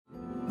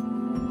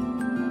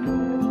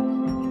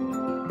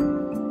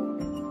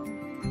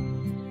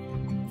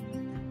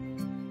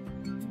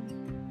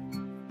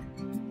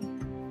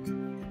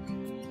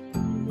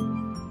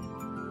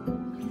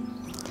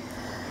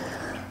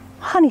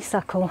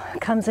Honeysuckle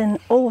comes in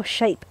all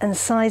shape and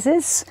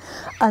sizes,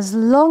 as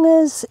long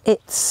as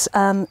it's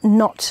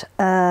not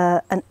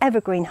an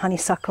evergreen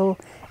honeysuckle,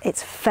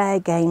 it's fair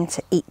game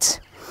to eat.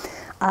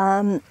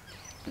 The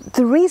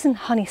reason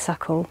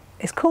honeysuckle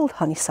is called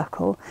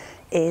honeysuckle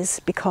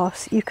is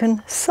because you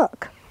can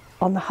suck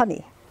on the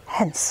honey,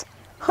 hence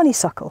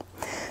honeysuckle.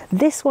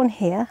 This one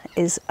here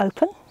is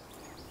open.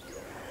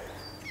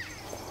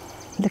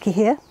 Looky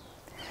here.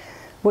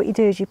 What you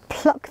do is you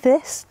pluck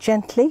this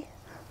gently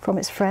from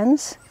its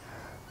friends,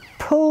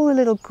 pull the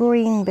little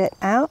green bit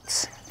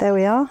out, there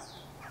we are,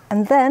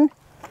 and then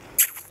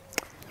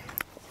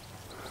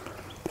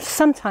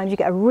sometimes you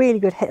get a really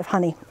good hit of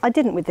honey. I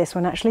didn't with this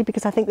one actually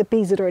because I think the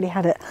bees had already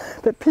had it,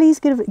 but please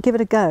give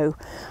it a go.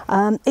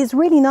 It's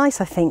really nice,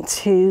 I think,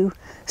 to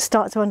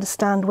start to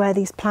understand where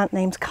these plant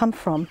names come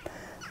from.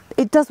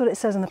 It does what it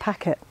says on the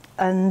packet,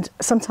 and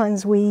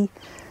sometimes we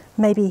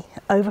maybe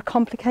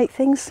overcomplicate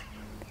things.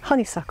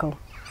 Honeysuckle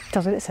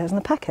does what it says on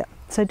the packet,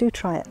 so do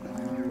try it.